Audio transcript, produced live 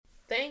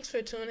Thanks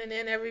for tuning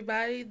in,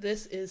 everybody.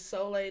 This is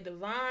Soleil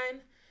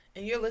Divine,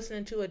 and you're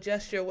listening to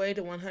Adjust Your Way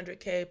to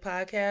 100K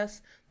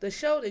podcast, the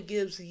show that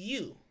gives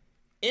you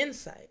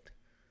insight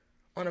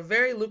on a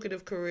very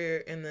lucrative career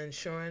in the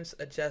insurance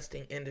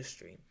adjusting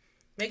industry.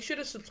 Make sure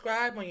to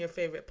subscribe on your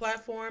favorite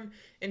platform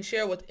and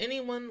share with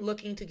anyone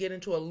looking to get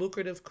into a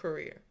lucrative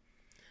career.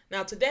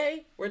 Now,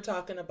 today we're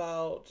talking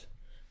about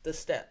the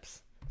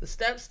steps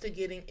to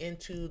getting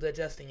into the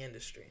adjusting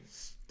industry.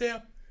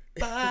 Step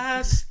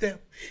by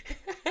step,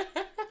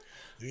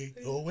 we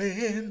go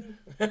in.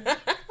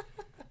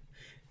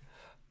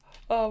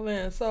 Oh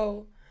man,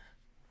 so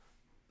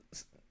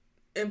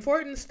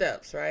important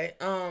steps, right?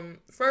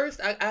 First,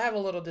 I have a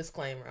little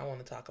disclaimer I want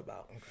to talk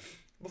about. Okay.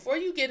 Before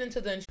you get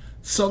into the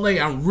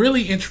Soleil, I'm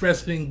really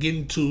interested in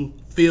getting to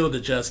field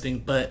adjusting,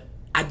 but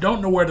I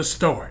don't know where to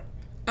start.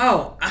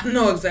 Oh, I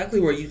know exactly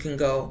where you can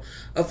go.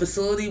 A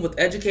facility with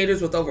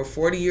educators with over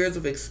 40 years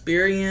of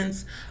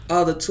experience,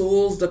 the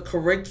tools, the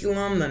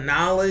curriculum, the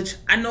knowledge.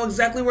 I know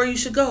exactly where you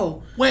should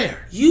go.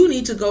 Where? You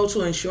need to go to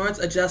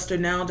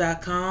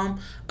insuranceadjusternow.com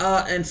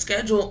and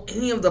schedule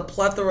any of the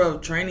plethora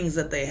of trainings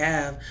that they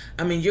have.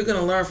 I mean, you're going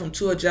to learn from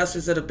two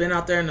adjusters that have been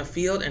out there in the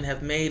field and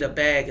have made a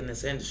bag in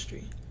this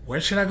industry. Where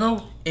should I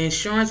go?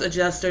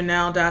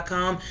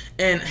 InsuranceAdjusterNow.com.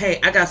 And hey,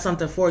 I got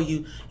something for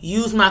you.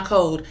 Use my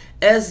code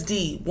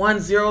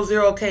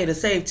SD100K to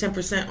save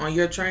 10% on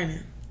your training.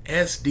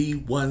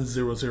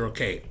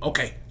 SD100K.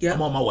 Okay, yep.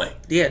 I'm on my way.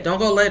 Yeah, don't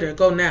go later.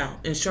 Go now.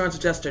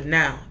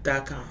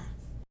 InsuranceAdjusterNow.com.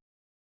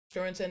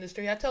 Insurance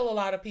industry, I tell a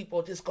lot of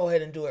people, just go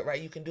ahead and do it, right?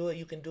 You can do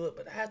it.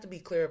 But I have to be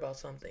clear about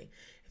something.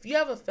 If you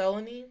have a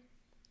felony,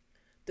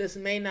 this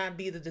may not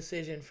be the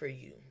decision for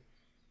you.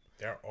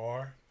 There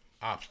are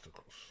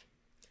obstacles.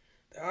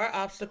 There are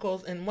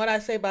obstacles, and what I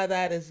say by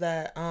that is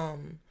that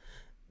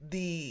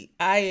the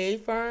IA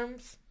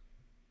firms,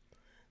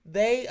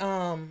 they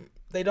don't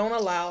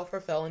allow for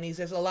felonies.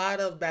 There's a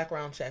lot of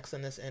background checks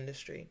in this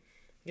industry.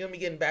 You're gonna be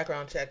getting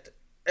background checked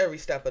every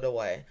step of the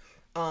way.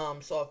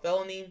 So a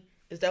felony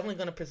is definitely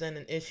going to present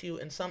an issue,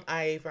 and some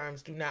IA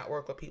firms do not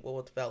work with people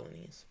with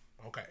felonies.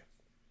 Okay,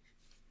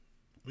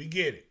 we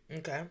get it.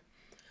 Okay.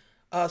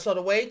 So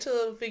the way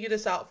to figure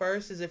this out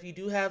first is if you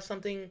do have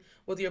something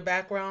with your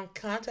background,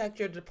 contact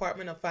your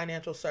Department of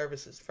Financial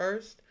Services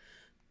first.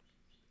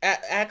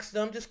 Ask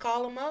them, just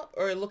call them up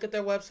or look at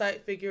their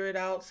website, figure it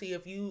out, see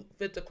if you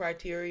fit the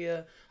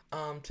criteria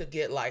to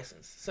get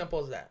licensed.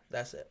 Simple as that.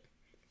 That's it.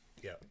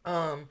 Yeah.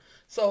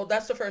 So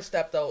that's the first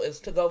step, though, is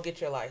to go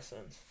get your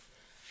license.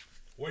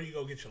 Where do you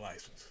go get your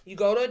license? You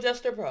go to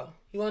Adjuster Pro.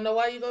 You want to know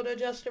why you go to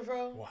Adjuster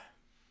Pro? Why?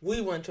 We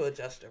went to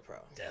Adjuster Pro.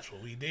 That's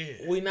what we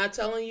did. We're not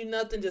telling you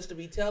nothing just to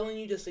be telling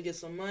you, just to get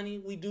some money.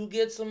 We do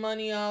get some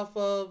money off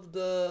of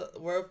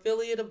we're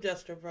affiliate of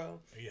Adjuster Pro.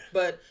 Yeah.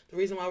 But the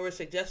reason why we're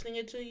suggesting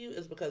it to you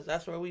is because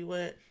that's where we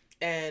went.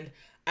 And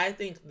I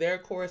think their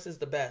course is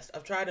the best.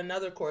 I've tried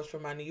another course for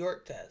my New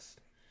York test.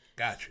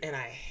 Gotcha. And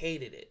I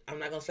hated it. I'm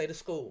not going to say the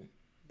school,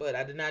 but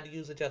I did not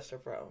use Adjuster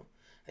Pro.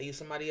 I used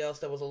somebody else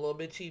that was a little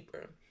bit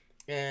cheaper.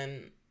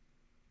 And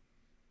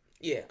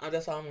yeah,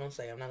 that's all I'm going to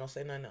say. I'm not going to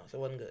say nothing else. It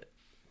wasn't good.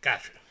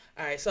 Gotcha.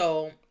 All right,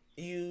 so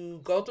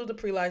you go through the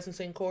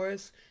pre-licensing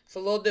course. It's a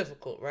little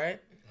difficult,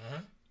 right? Uh-huh.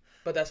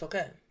 But that's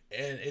okay.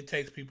 And it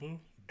takes people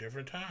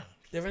different times.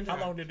 How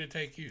long did it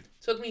take you?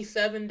 Took me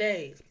 7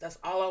 days. That's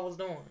all I was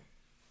doing.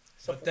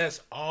 So, but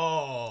that's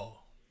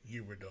all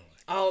you were doing.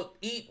 I'll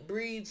eat,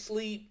 breathe,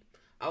 sleep.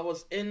 I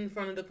was in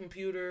front of the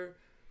computer,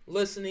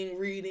 listening,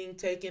 reading,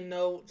 taking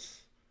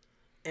notes,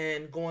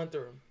 and going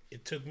through.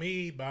 It took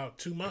me about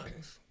 2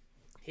 months.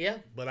 Yeah.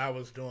 But I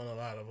was doing a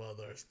lot of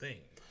other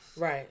things.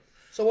 Right.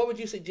 So what would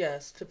you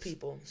suggest to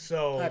people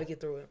how to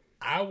get through it?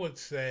 I would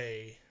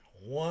say,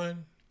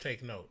 1,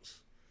 take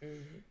notes.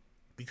 Mm-hmm.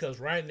 Because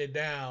writing it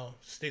down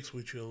sticks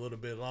with you a little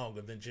bit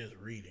longer than just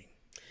reading.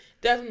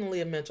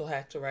 Definitely a mental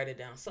hack to write it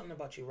down. Something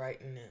about you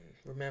writing and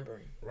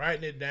remembering.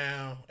 Writing it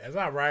down. As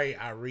I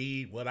write, I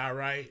read what I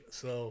write.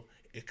 So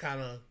it kind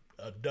of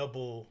a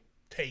double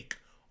take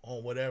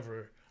on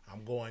whatever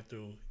I'm going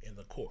through in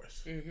the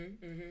course.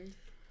 Mm-hmm, mm-hmm.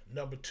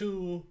 Number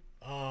 2,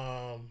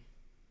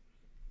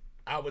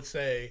 I would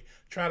say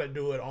try to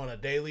do it on a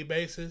daily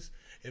basis.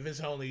 If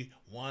it's only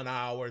 1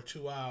 hour,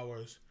 2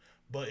 hours,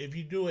 but if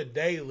you do it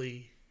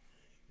daily,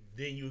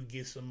 then you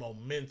get some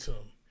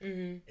momentum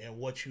in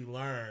what you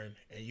learn,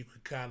 and you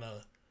could kind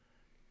of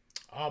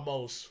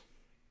almost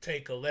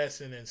take a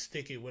lesson and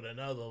stick it with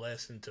another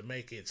lesson to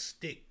make it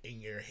stick in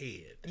your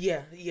head.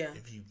 Yeah.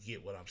 If you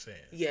get what I'm saying.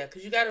 Yeah,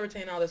 because you got to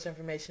retain all this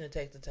information to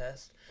take the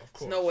test. Of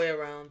course. There's no way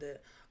around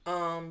it.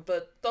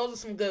 But those are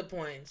some good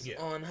points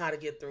on how to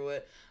get through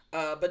it.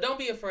 But don't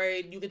be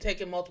afraid. You can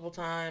take it multiple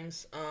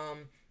times.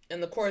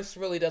 And the course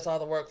really does all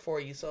the work for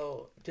you.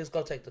 So just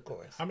go take the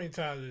course. How many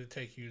times did it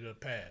take you to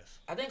pass?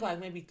 I think like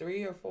maybe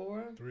 3 or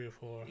 4. 3 or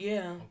 4?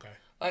 Yeah. Okay.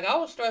 Like I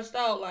was stressed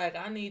out. Like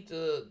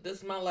this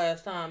is my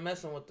last time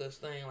messing with this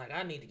thing. Like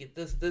I need to get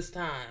this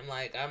time.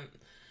 Like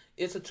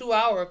it's a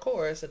 2-hour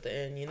course at the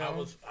end, you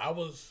know? I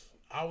was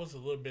a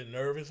little bit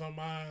nervous on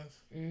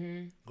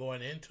mine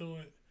going into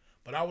it.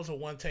 But I was a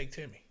one-take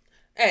Timmy.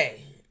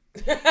 Hey,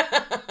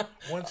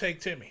 One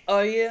Take Timmy.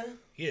 Oh, yeah?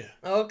 Yeah.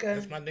 Okay.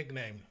 That's my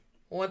nickname.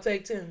 One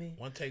Take Timmy.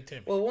 One Take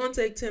Timmy. Well, One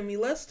Take Timmy,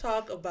 let's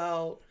talk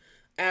about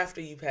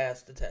after you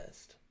pass the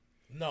test.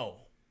 No.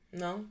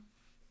 No?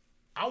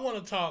 I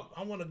want to talk.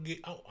 I want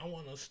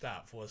to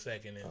stop for a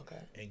second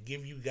and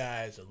give you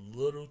guys a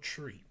little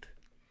treat.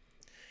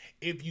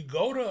 If you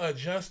go to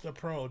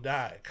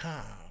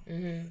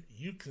adjusterpro.com,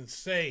 you can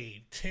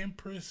save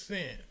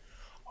 10%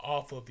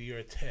 off of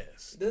your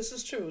test. This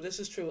is true.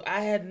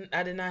 I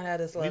did not have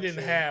this luxury. We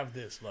didn't have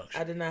this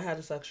luxury. I did not have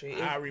this luxury.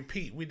 I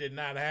repeat, we did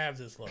not have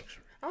this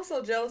luxury. I'm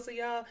so jealous of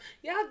y'all.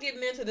 Y'all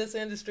getting into this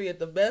industry at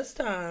the best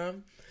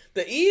time,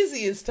 the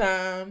easiest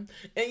time,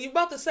 and you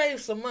about to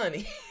save some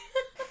money.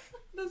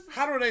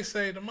 How do they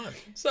save the money?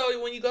 So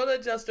when you go to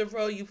Adjuster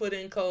Pro, you put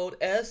in code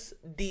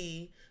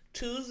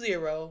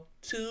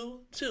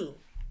SD2022.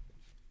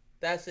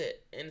 That's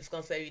it. And it's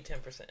going to save you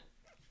 10%.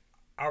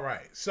 All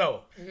right.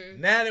 So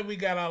now that we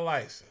got our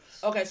license.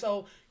 Okay,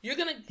 so you're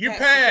going to... You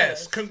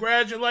passed.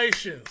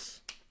 Congratulations.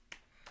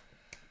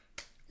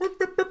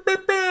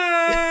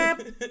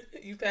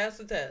 You passed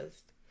the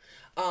test.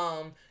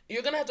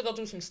 You're going to have to go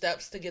through some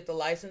steps to get the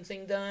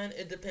licensing done.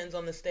 It depends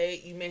on the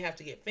state. You may have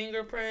to get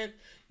fingerprint.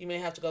 You may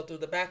have to go through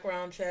the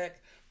background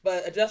check.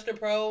 But Adjuster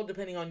Pro,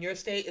 depending on your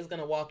state, is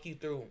going to walk you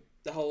through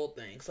the whole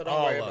thing. So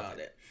don't worry about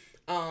it.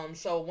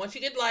 So once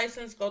you get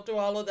licensed, go through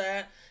all of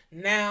that.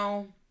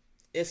 Now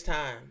it's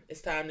time.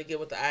 It's time to get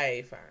with the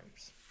IA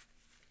firms.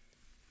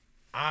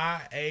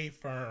 IA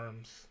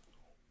firms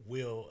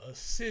will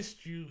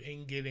assist you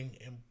in getting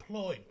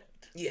employment.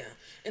 Yeah.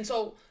 And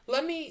so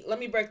let me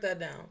break that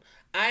down.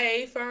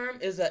 IA firm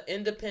is an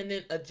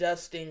independent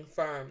adjusting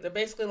firm. They're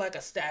basically like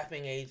a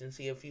staffing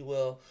agency, if you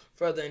will,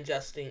 for the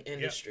adjusting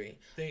industry.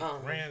 Yep. Think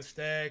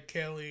Randstad,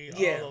 Kelly,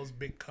 yeah, all those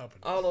big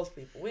companies. All those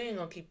people. We ain't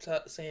going to keep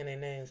saying their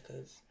names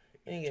because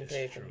we ain't getting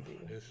paid from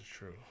people. This is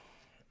true.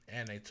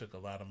 And they took a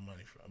lot of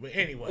money from it. But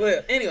anyway.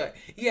 Well, anyway,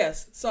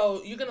 yes.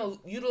 So you're going to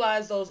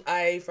utilize those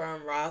IA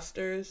firm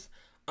rosters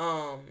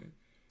and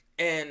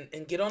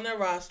get on their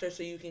roster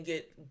so you can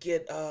get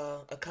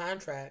a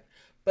contract.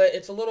 But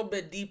it's a little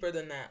bit deeper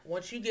than that.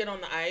 Once you get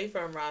on the IA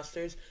firm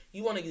rosters,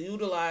 you want to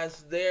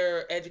utilize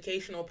their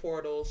educational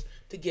portals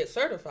to get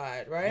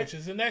certified, right? Which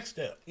is the next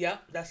step.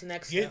 Yep, that's the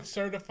next step. Get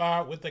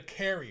certified with a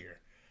carrier.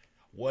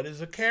 What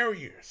is a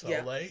carrier,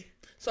 Soleil? Yeah.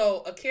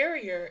 So a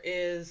carrier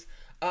is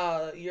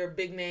your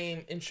big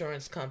name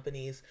insurance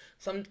companies.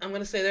 I'm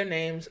going to say their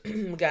names.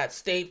 We got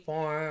State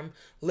Farm,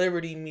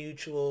 Liberty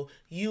Mutual,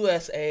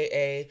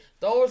 USAA.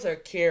 Those are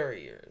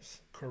carriers.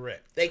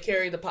 Correct. They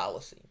carry the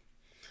policy.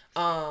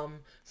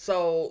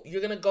 So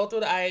you're going to go through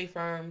the IA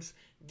firms,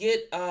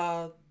 get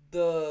the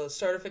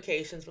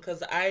certifications because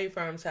the IA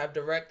firms have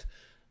direct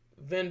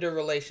vendor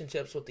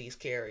relationships with these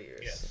carriers.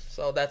 Yes.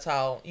 So that's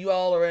how you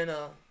all are in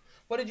a,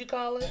 what did you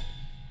call it?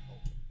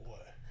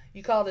 What?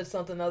 You called it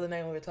something other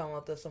name we were talking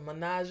about this, a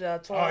menage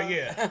a trois. Oh,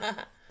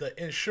 yeah.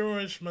 The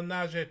insurance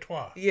menage a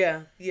trois.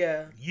 Yeah,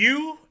 yeah.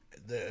 You,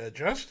 the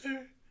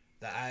adjuster,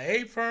 the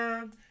IA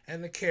firm,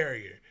 and the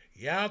carrier.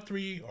 Y'all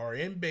three are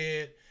in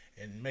bed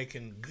and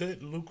making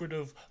good,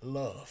 lucrative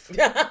love.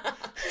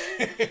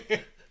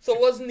 So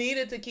what's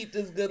needed to keep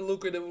this good,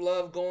 lucrative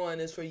love going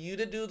is for you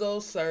to do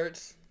those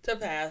certs, to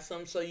pass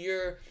them, so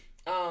you're,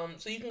 so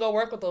you can go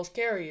work with those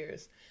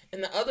carriers.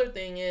 And the other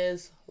thing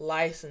is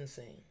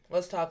licensing.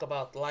 Let's talk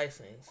about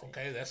licensing.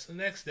 Okay, that's the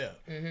next step.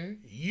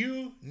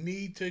 You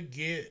need to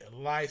get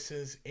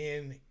licensed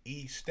in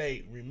each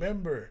state.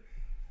 Remember,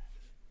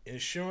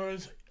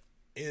 insurance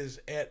is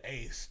at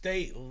a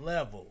state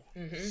level.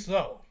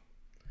 So,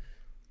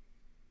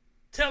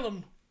 tell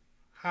them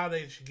how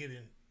they should get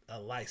in a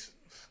license.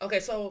 Okay,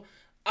 so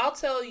I'll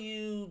tell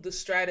you the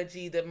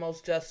strategy that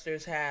most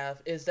adjusters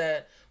have is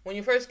that when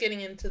you're first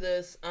getting into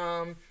this,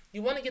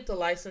 you want to get the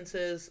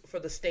licenses for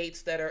the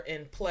states that are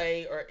in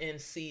play or in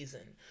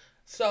season.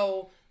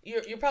 So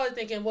you're probably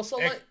thinking, well, so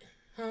like,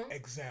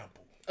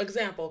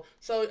 Example.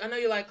 So I know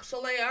you're like,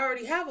 Soleil, I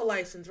already have a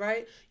license,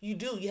 right? You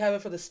do. You have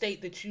it for the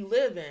state that you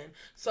live in.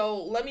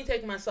 So let me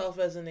take myself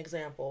as an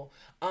example.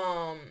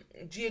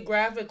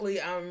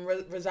 Geographically, I'm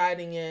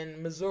residing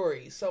in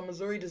Missouri. So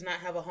Missouri does not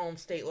have a home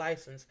state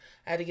license.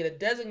 I had to get a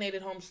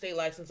designated home state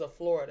license of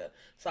Florida.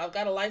 So I've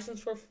got a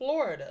license for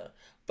Florida.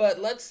 But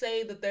let's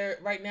say that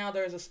right now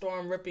there's a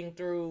storm ripping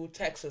through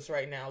Texas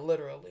right now,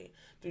 literally.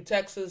 Through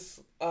Texas,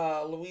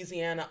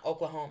 Louisiana,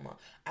 Oklahoma.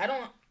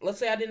 Let's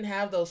say I didn't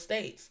have those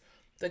states.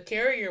 The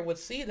carrier would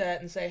see that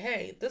and say,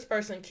 hey, this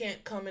person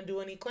can't come and do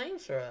any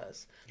claims for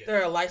us. Yeah.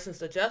 They're a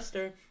licensed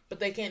adjuster, but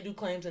they can't do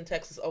claims in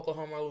Texas,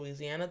 Oklahoma, or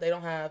Louisiana. They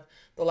don't have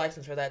the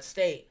license for that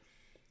state.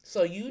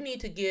 So you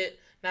need to get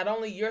not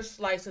only your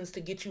license to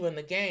get you in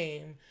the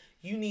game,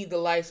 you need the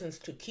license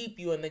to keep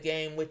you in the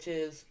game, which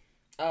is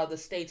the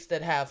states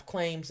that have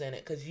claims in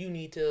it, because you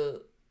need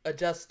to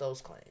adjust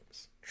those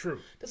claims. True.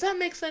 Does that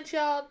make sense,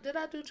 y'all? Did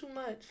I do too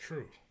much?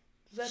 True.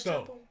 Is that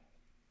simple?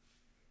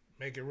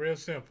 Make it real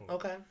simple.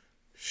 Okay.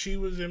 She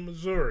was in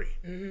Missouri.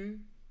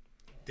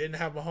 Didn't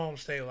have a home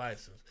state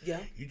license.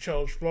 Yeah. You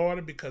chose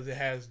Florida because it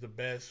has the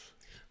best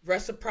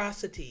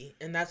Reciprocity,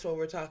 and that's what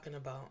we're talking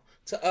about,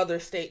 to other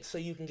states so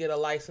you can get a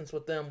license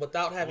with them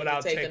without having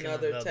to take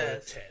another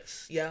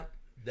test. Yeah.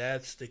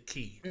 That's the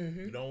key.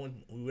 We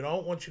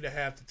don't want you to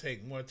have to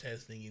take more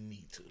tests than you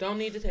need to. Don't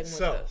need to take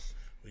more tests.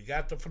 We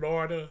got the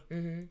Florida.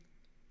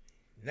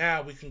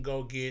 Now we can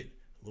go get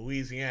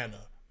Louisiana,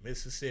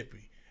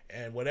 Mississippi,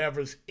 and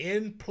whatever's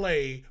in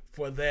play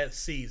for that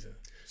season.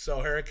 So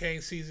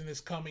hurricane season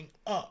is coming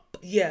up.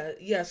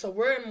 Yeah. So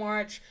we're in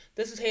March.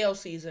 This is hail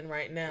season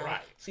right now. Right.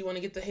 So you want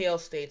to get the hail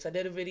states. I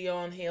did a video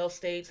on hail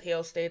states.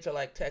 Hail states are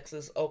like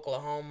Texas,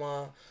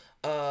 Oklahoma.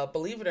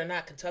 Believe it or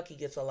not, Kentucky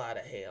gets a lot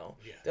of hail.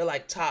 Yeah. They're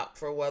like top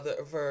for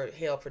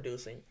hail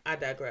producing. I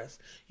digress.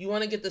 You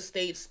want to get the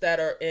states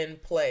that are in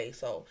play.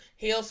 So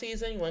hail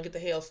season, you want to get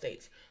the hail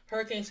states.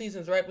 Hurricane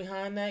season's right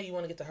behind that. You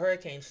want to get the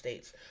hurricane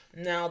states.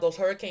 Now, those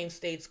hurricane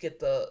states get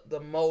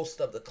the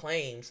most of the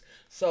claims.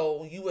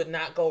 So you would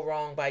not go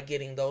wrong by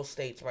getting those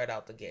states right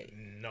out the gate.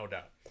 No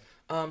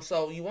doubt.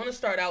 So you want to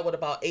start out with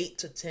about 8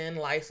 to 10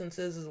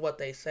 licenses is what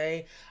they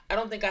say. I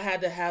don't think I had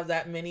to have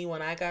that many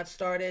when I got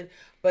started,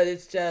 but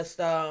it's just,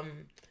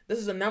 this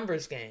is a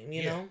numbers game,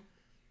 you know?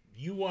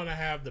 You want to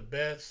have the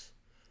best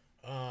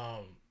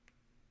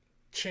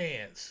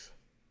chance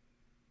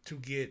to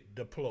get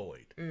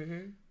deployed.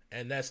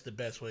 And that's the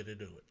best way to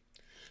do it.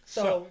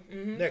 So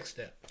next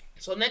step.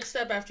 So next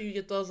step after you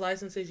get those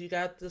licenses, you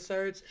got the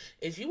certs,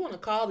 is you want to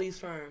call these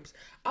firms.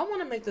 I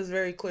want to make this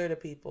very clear to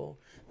people.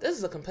 This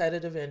is a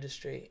competitive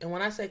industry. And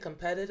when I say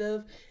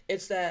competitive,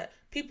 it's that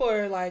people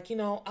are like,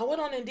 I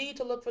went on Indeed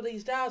to look for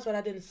these jobs, but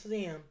I didn't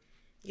see them.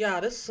 Yeah,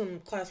 this is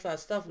some classified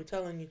stuff we're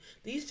telling you.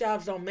 These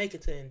jobs don't make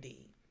it to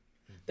Indeed.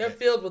 They're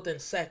filled within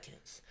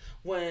seconds.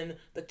 When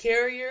the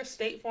carrier,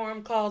 State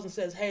Farm, calls and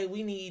says, hey,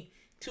 we need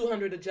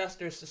 200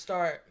 adjusters to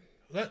start.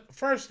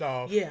 First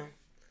off,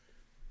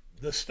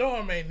 the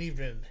storm ain't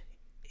even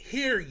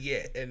here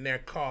yet, and they're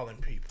calling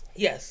people.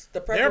 Yes, the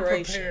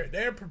preparation.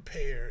 They're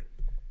prepared.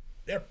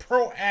 They're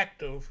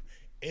proactive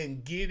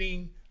in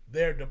getting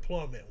their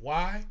deployment.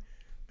 Why?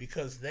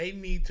 Because they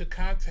need to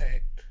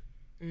contact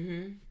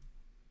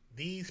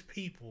these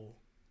people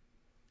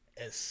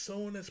as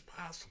soon as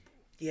possible.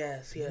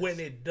 Yes. When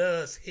it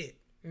does hit.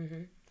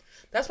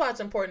 That's why it's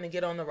important to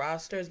get on the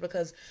rosters,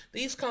 because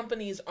these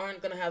companies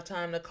aren't going to have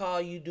time to call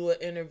you, do an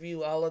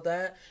interview, all of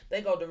that. They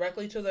go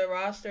directly to their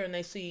roster and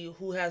they see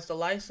who has the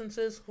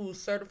licenses,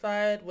 who's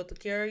certified with the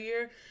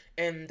carrier,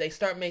 and they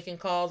start making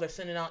calls or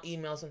sending out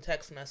emails and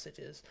text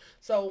messages.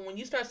 So when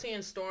you start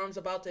seeing storms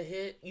about to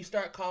hit, you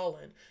start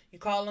calling. You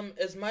call them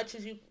as much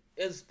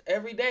as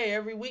every day,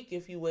 every week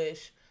if you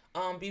wish.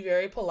 Be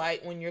very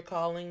polite when you're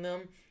calling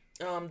them.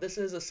 This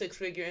is a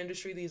 6-figure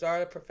industry. These are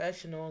the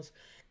professionals.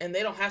 And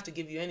they don't have to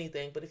give you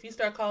anything. But if you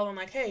start calling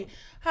like, hey,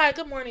 hi,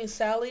 good morning,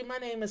 Sally. My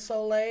name is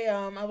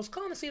Soleil. I was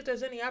calling to see if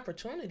there's any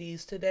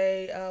opportunities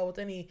today with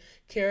any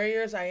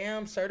carriers. I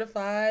am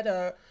certified.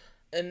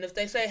 And if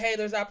they say, hey,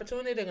 there's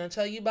opportunity, they're going to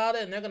tell you about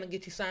it. And they're going to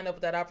get you signed up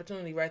with that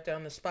opportunity right there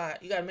on the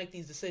spot. You got to make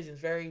these decisions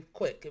very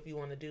quick if you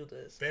want to do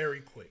this. Very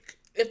quick.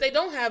 If they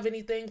don't have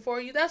anything for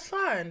you, that's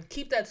fine.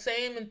 Keep that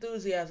same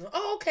enthusiasm.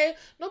 Oh, okay,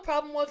 no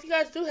problem. Well, if you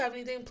guys do have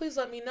anything, please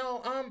let me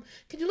know.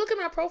 Can you look at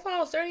my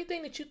profile? Is there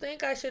anything that you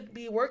think I should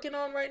be working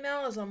on right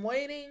now as I'm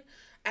waiting?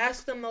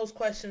 Ask them those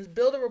questions.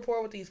 Build a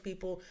rapport with these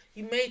people.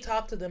 You may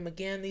talk to them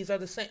again. These are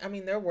the same. I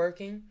mean, they're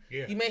working.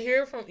 Yeah. You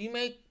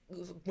may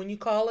when you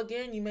call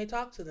again, you may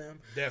talk to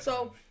them. Definitely.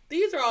 So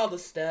these are all the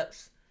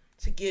steps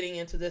to getting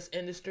into this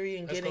industry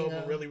and getting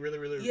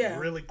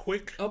really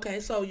quick. Okay,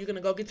 so you're gonna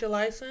go get your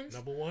license.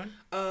 Number 1.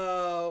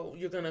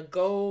 You're gonna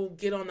go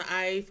get on the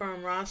IA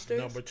firm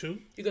rosters. Number 2.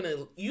 You're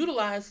gonna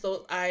utilize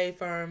those IA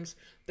firms,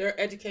 their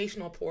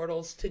educational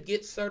portals, to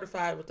get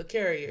certified with the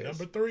carriers.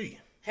 Number 3.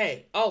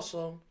 Hey,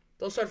 also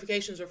those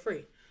certifications are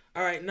free.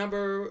 All right,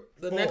 number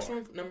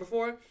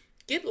 4.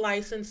 Get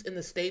licensed in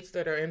the states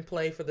that are in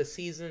play for the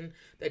season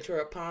that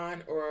you're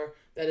upon or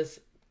that is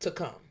to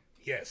come.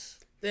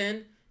 Yes.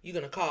 Then you're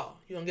going to call.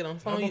 You're going to get on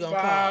the phone. Number You're going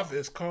to call. 5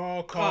 is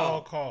call.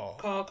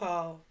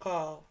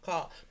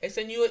 They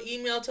send you an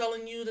email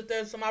telling you that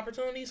there's some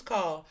opportunities.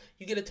 Call.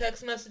 You get a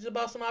text message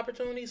about some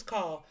opportunities.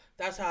 Call.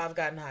 That's how I've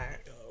gotten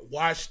hired.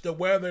 Watch the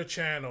Weather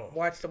Channel.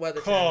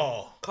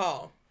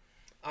 Call.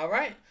 All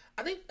right.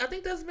 I think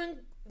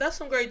that's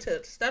some great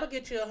tips. That'll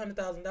get you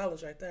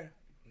 $100,000 right there.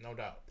 No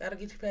doubt. That'll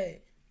get you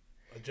paid.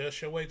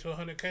 Adjust your way to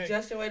 100K.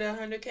 Adjust your way to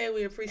 100K.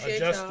 We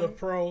appreciate y'all.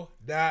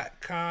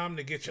 AdjustThePro.com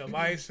to get your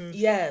license.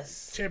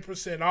 Yes.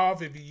 10%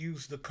 off if you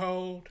use the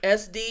code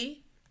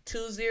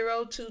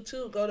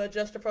SD2022. Go to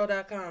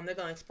AdjustThePro.com. They're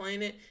going to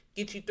explain it,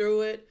 get you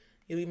through it.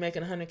 You'll be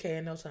making 100K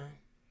in no time.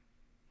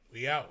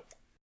 We out.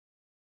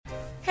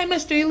 Hey,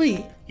 Mr.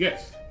 Elite.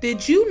 Yes.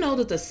 Did you know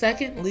that the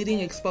second leading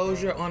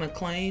exposure on a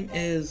claim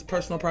is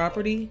personal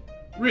property?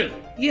 Really?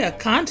 Yeah,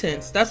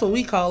 contents. That's what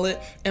we call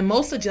it. And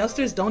most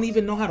adjusters don't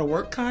even know how to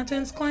work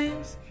contents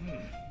claims.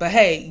 But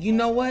hey, you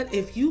know what?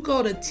 If you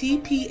go to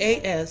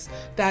tpas.llc,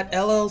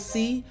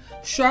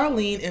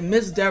 Charlene and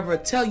Miss Deborah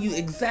tell you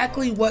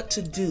exactly what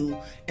to do,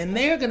 and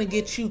they're going to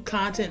get you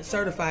content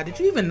certified. Did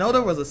you even know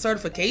there was a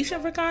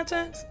certification for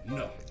contents?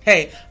 No.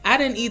 Hey, I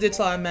didn't either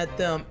till I met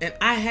them, and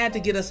I had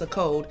to get us a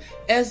code,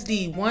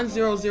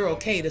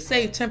 SD100K, to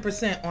save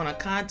 10% on a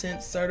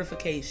content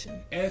certification.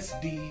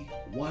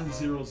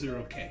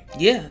 SD100K.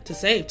 Yeah, to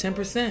save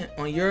 10%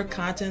 on your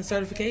content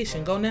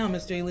certification. Go now,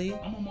 Mr. Elite.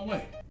 I'm on my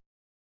way.